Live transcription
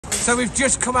So we've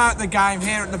just come out of the game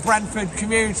here at the Brentford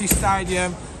Community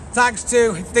Stadium. Thanks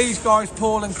to these guys,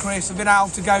 Paul and Chris, have been able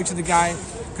to go to the game.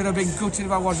 Could have been gutted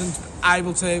if I wasn't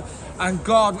able to. And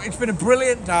God, it's been a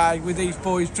brilliant day with these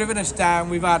boys, driven us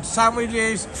down. We've had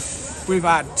sandwiches, we've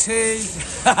had tea,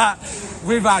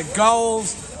 we've had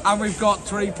goals, and we've got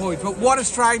 3 points. But what a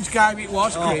strange game it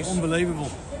was, Chris. Oh, unbelievable.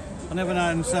 I never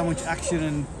known so much action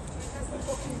and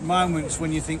moments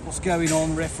when you think, what's going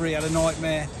on? Referee had a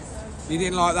nightmare. You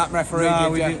didn't like that referee, no,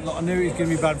 did you? Didn't. I knew he was going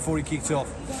to be bad before he kicked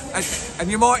off. And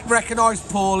you might recognise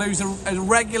Paul, who's a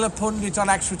regular pundit on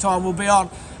Extra Time. Will be on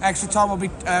Extra Time. Will be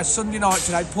Sunday night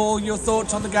today. Paul, your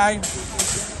thoughts on the game?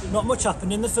 Not much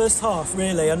happened in the first half,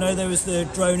 really. I know there was the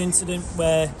drone incident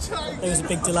where there was a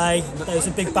big delay. There was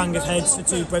a big bang of heads for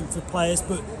 2 Brentford players.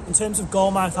 But in terms of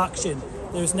goal-mouth action,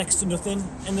 there was next to nothing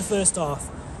in the first half.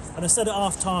 And I said at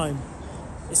half-time,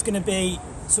 it's going to be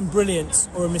some brilliance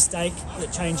or a mistake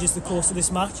that changes the course of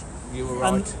this match. You were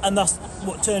right. And that's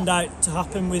what turned out to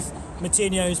happen with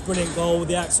Moutinho's brilliant goal with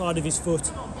the outside of his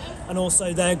foot. And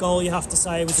also their goal, you have to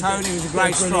say, was Tony was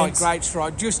a great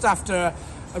strike. Just after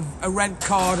a red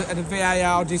card and a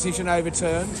VAR decision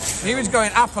overturned. He was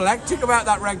going apoplectic about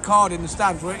that red card in the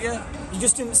stands, weren't you? You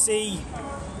just didn't see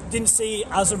it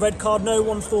as a red card. No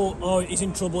one thought, oh, he's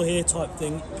in trouble here type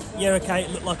thing. Yeah, okay,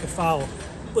 it looked like a foul.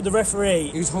 But the referee...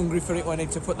 He was hungry for it when he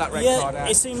to put that red card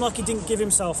out. It seemed like he didn't give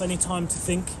himself any time to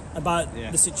think about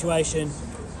the situation.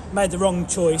 Made the wrong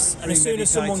choice. And as soon as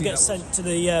someone gets sent to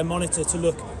the monitor to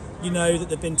look, you know that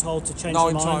they've been told to change the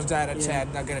line. 9 times out of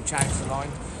 10, they're going to change the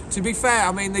line. To be fair,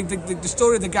 I mean, the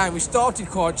story of the game, we started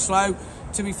quite slow,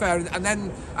 to be fair. And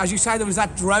then, as you say, there was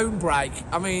that drone break.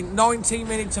 I mean, 19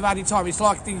 minutes of added time. It was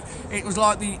like the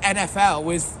NFL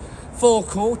with 4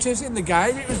 quarters in the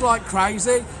game. It was like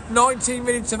crazy. 19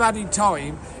 minutes of added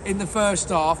time in the first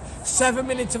half, 7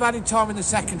 minutes of added time in the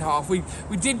second half. We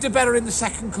did do better in the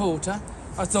second quarter,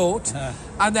 I thought.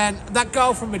 And then that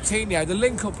goal from Moutinho, the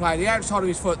link-up play, the outside of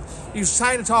his foot, he was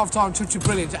saying at half-time, touch of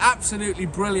brilliance, absolutely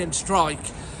brilliant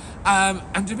strike.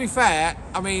 And to be fair,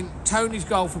 I mean, Tony's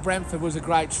goal for Brentford was a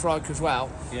great strike as well.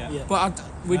 But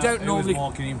we don't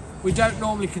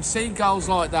normally concede goals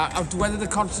like that. Whether the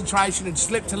concentration had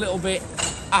slipped a little bit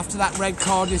after that red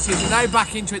card decision. Now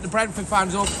back into it, the Brentford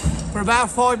fans up. For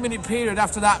about a 5-minute period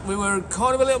after that, we were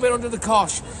kind of a little bit under the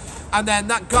cosh. And then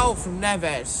that goal from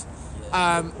Neves,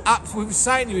 we were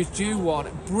saying he was due one.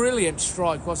 Brilliant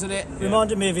strike, wasn't it?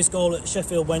 Reminded me of his goal at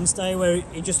Sheffield Wednesday, where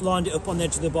he just lined it up on the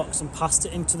edge of the box and passed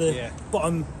it into the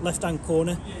bottom left-hand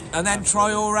corner. And then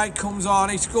Traore comes on,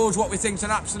 he scores what we think is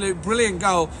an absolute brilliant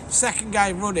goal. Second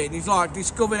game running, he's like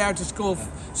discovered how to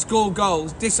score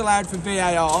goals, disallowed for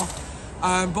VAR.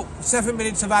 But 7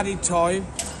 minutes of added time,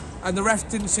 and the ref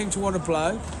didn't seem to want to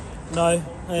blow. No.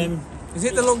 Is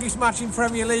it the longest match in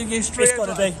Premier League history? It's got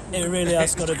to be. It really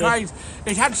has got to be.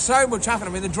 It had so much happen.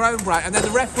 I mean, the drone break, and then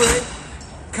the referee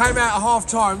came out at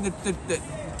half-time.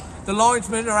 The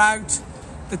linesmen are out,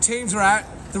 the teams are out.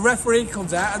 The referee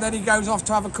comes out, and then he goes off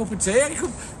to have a cup of tea. And he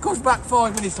comes back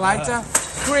 5 minutes later.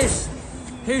 Chris,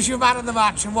 who's your man of the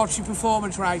match, and what's your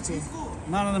performance rating?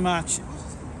 Man of the match,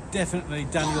 definitely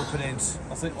Daniel Pedence.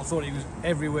 I thought he was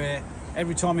everywhere.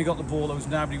 Every time he got the ball, there was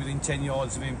nobody within 10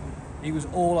 yards of him. He was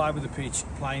all over the pitch,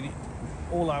 playing it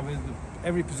all over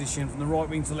every position, from the right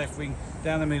wing to the left wing,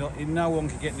 down the middle. No one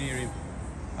could get near him.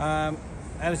 Out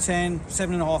of 10,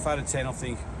 7.5 out of 10, I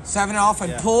think. 7.5.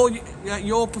 And Paul,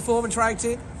 your performance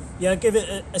rating? Yeah, I'd give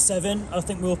it a 7. I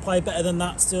think we'll play better than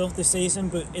that still this season,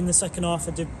 but in the second half,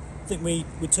 I did think we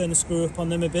turned the screw up on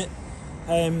them a bit.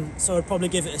 So I'd probably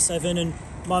give it a 7. And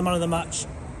my man of the match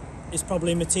is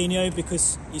probably Moutinho,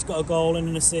 because he's got a goal and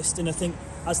an assist, and I think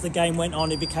as the game went on,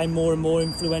 he became more and more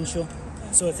influential.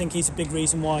 So I think he's a big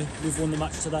reason why we've won the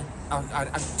match today.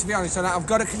 To be honest, I've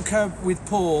got to concur with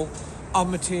Paul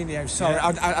on Moutinho. Sorry,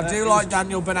 I do like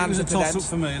Daniel Bonanza. It was a toss-up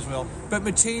for me as well. But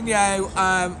Moutinho,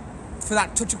 for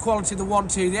that touch of quality, the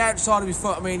 1-2, the outside of his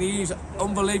foot, I mean, he's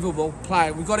unbelievable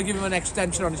player. We've got to give him an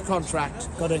extension on his contract.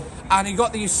 Got it. And he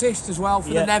got the assist as well for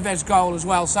the Neves goal as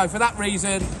well. So for that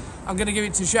reason, I'm going to give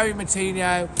it to Joao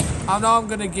Moutinho, and I'm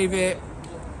going to give it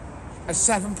a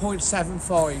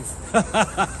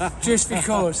 7.75. just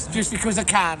because I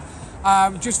can.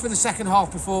 Just for the second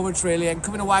half performance, really, and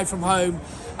coming away from home,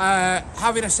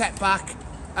 having a setback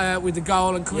with the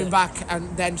goal and coming back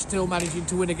and then still managing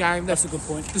to win a game. That's a good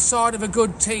point. The sign of a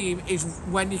good team is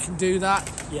when you can do that.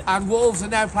 And Wolves have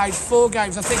now played 4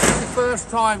 games. I think it's the first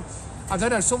time, I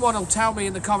don't know, someone will tell me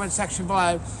in the comment section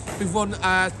below, we've won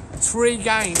 3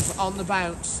 games on the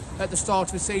bounce at the start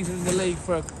of the season in the league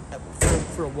for a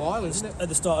while, isn't it? At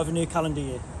the start of a new calendar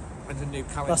year. with the new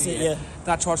calendar That's it, year. yeah.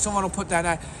 That's right. Someone will put down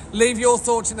there. Leave your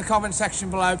thoughts in the comment section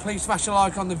below. Please smash a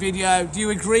like on the video. Do you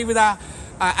agree with that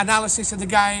analysis of the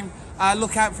game?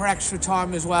 Look out for extra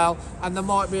time as well, and there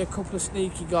might be a couple of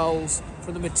sneaky goals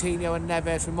from the Moutinho and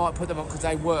Neves. We might put them on because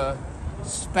they were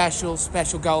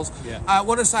special goals. Yeah. I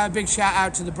want to say a big shout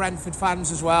out to the Brentford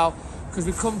fans as well, because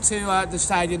we've come to the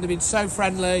stadium. They've been so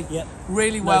friendly, Yep.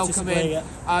 really Noticeably, welcoming.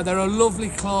 yeah. They're a lovely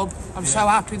club. I'm so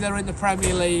happy they're in the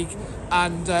Premier League,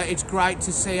 and it's great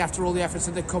to see after all the efforts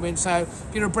that they've come in. So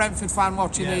if you're a Brentford fan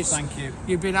watching Yeah, this, thank you.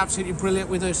 You've been absolutely brilliant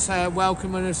with us,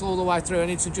 welcoming us all the way through,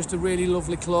 and it's just a really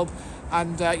lovely club.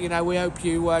 And you know, we hope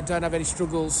you don't have any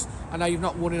struggles. I know you've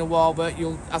not won in a while, but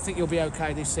I think you'll be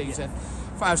okay this season.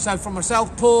 So from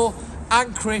myself, Paul,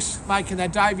 and Chris making their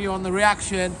debut on the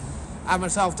reaction, and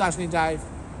myself, Dazzling Dave,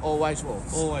 always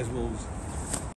Wolves. Always Wolves.